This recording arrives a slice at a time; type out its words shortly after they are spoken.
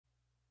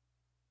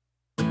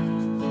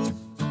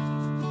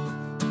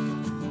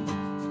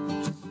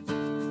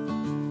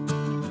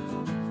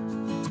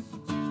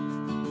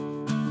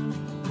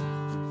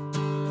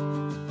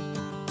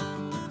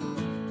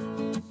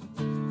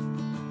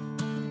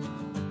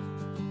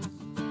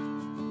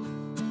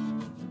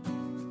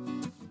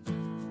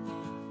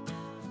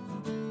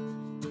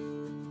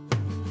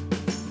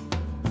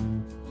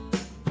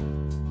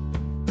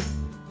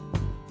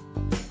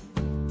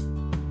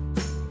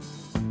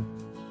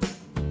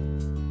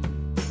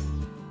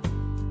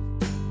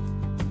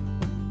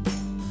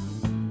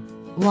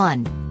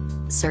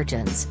1.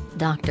 Surgeons,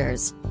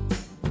 doctors.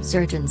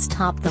 Surgeons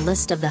top the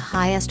list of the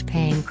highest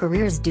paying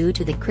careers due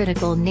to the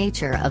critical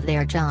nature of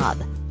their job.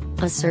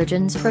 A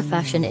surgeon's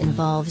profession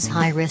involves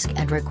high risk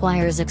and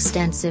requires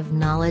extensive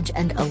knowledge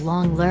and a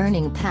long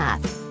learning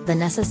path, the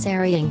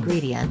necessary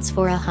ingredients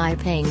for a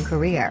high-paying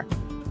career.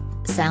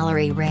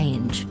 Salary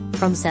range,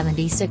 from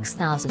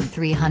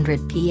 76,300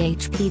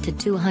 php to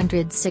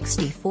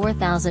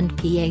 264,000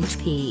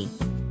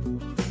 php.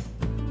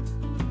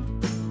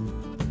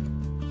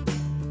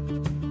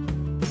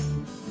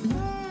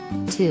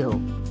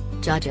 Two.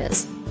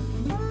 Judges.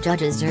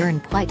 Judges earn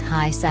quite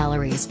high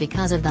salaries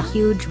because of the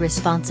huge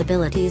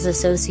responsibilities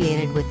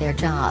associated with their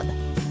job.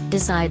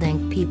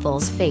 Deciding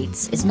people's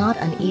fates is not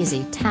an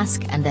easy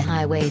task and the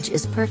high wage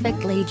is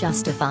perfectly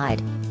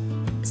justified.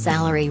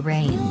 Salary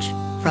range,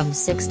 from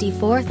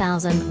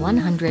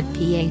 64,100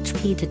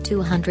 php to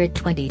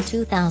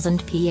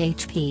 222,000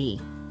 php.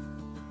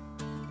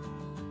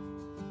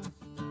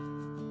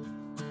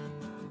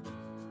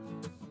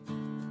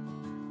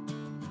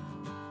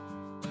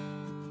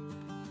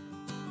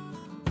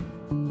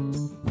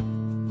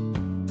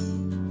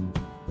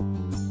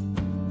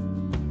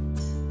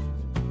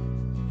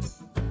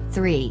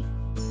 Three.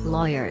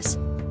 Lawyers.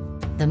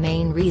 The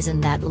main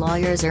reason that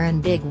lawyers earn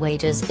big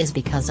wages is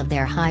because of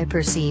their high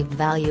perceived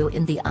value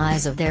in the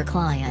eyes of their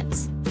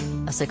clients.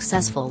 A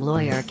successful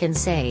lawyer can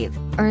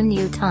earn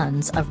you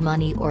tons of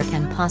money or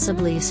can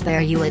possibly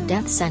spare you a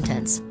death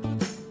sentence.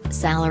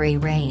 Salary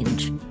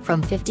range,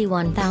 from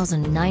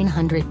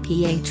 51,900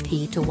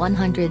 php to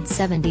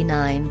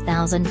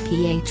 179,000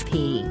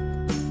 php.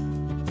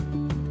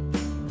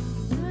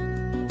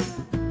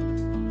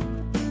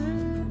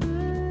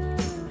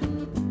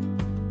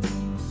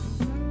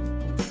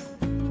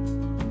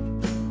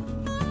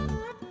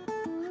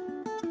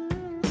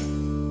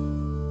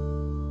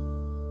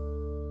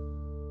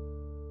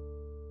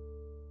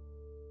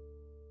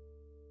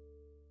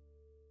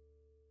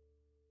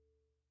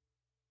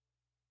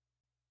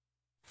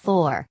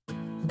 Four.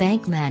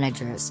 Bank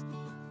managers.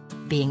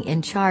 Being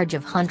in charge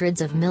of hundreds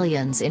of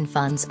millions in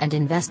funds and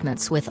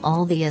investments with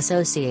all the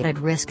associated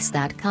risks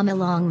that come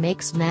along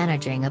makes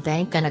managing a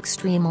bank an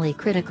extremely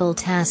critical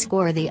task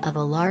worthy of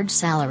a large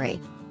salary.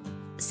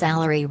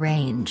 Salary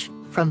range,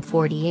 from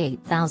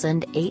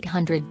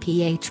 48,800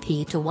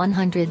 php to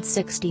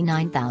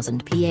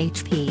 169,000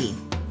 php.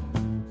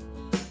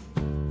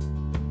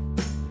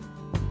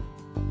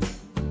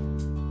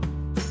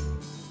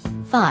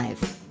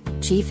 Five.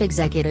 Chief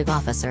Executive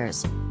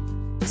Officers.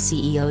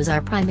 CEOs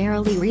are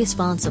primarily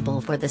responsible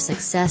for the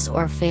success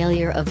or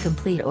failure of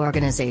complete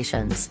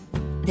organizations.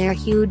 Their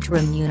huge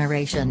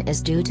remuneration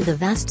is due to the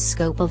vast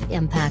scope of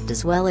impact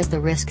as well as the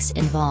risks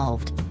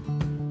involved.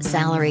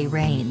 Salary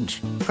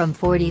range, from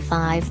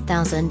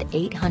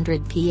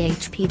 45,800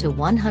 php to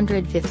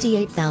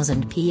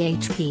 158,000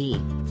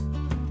 php.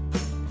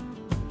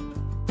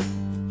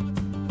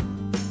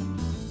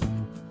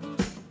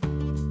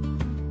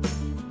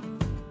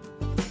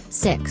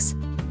 Six.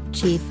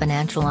 Chief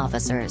Financial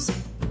Officers.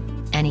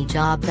 Any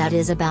job that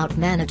is about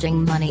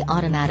managing money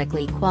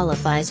automatically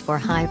qualifies for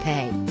high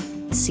pay.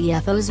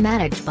 CFOs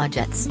manage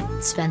budgets,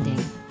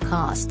 spending,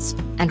 costs,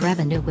 and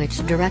revenue which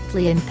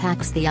directly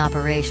impacts the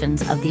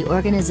operations of the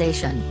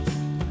organization.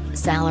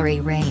 Salary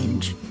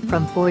range,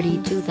 from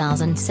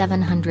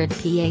 42,700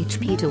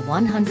 php to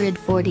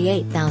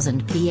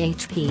 148,000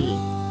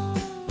 php.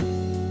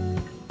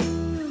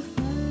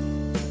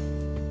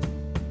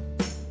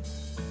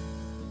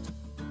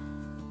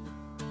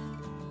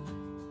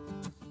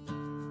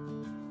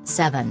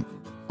 Seven.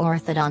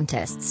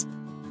 Orthodontists.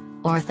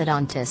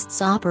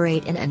 Orthodontists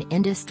operate in an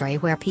industry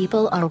where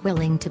people are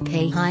willing to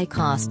pay high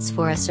costs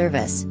for a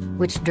service,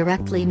 which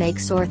directly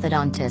makes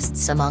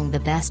orthodontists among the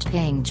best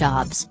paying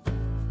jobs.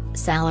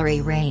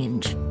 Salary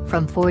range,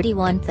 from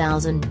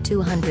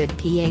 41,200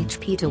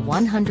 php to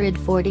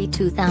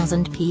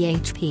 142,000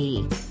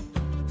 php.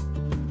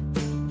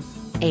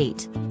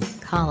 8.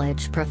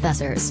 College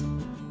professors.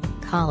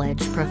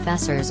 College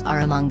professors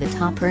are among the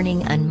top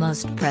earning and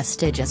most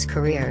prestigious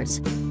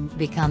careers.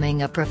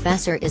 Becoming a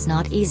professor is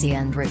not easy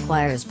and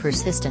requires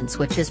persistence,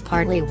 which is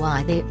partly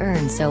why they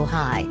earn so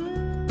high.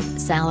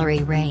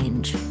 Salary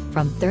range,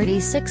 from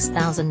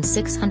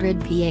 36,600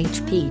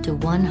 php to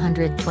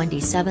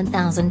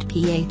 127,000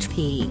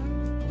 php.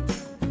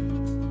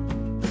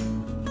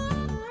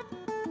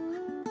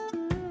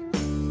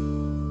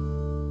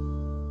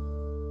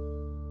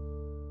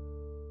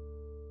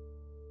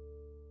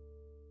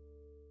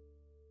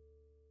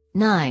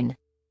 Nine.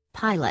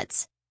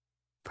 Pilots.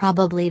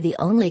 Probably the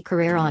only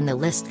career on the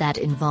list that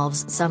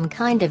involves some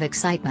kind of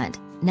excitement.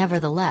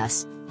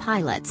 Nevertheless,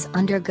 pilots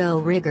undergo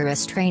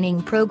rigorous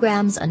training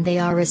programs and they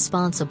are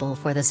responsible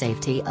for the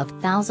safety of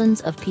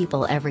thousands of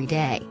people every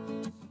day.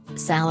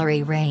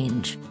 Salary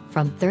range,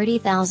 from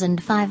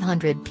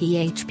 30,500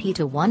 php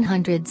to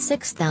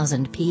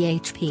 106,000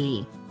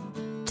 php.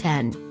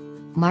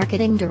 10.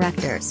 Marketing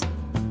directors.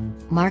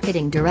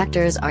 Marketing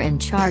directors are in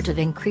charge of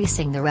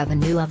increasing the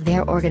revenue of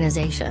their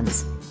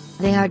organizations.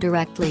 They are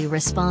directly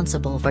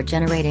responsible for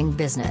generating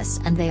business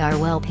and they are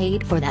well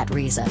paid for that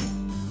reason.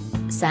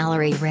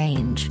 Salary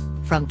range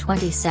from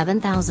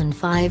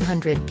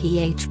 27,500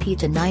 PHP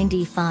to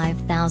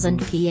 95,000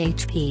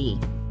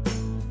 PHP.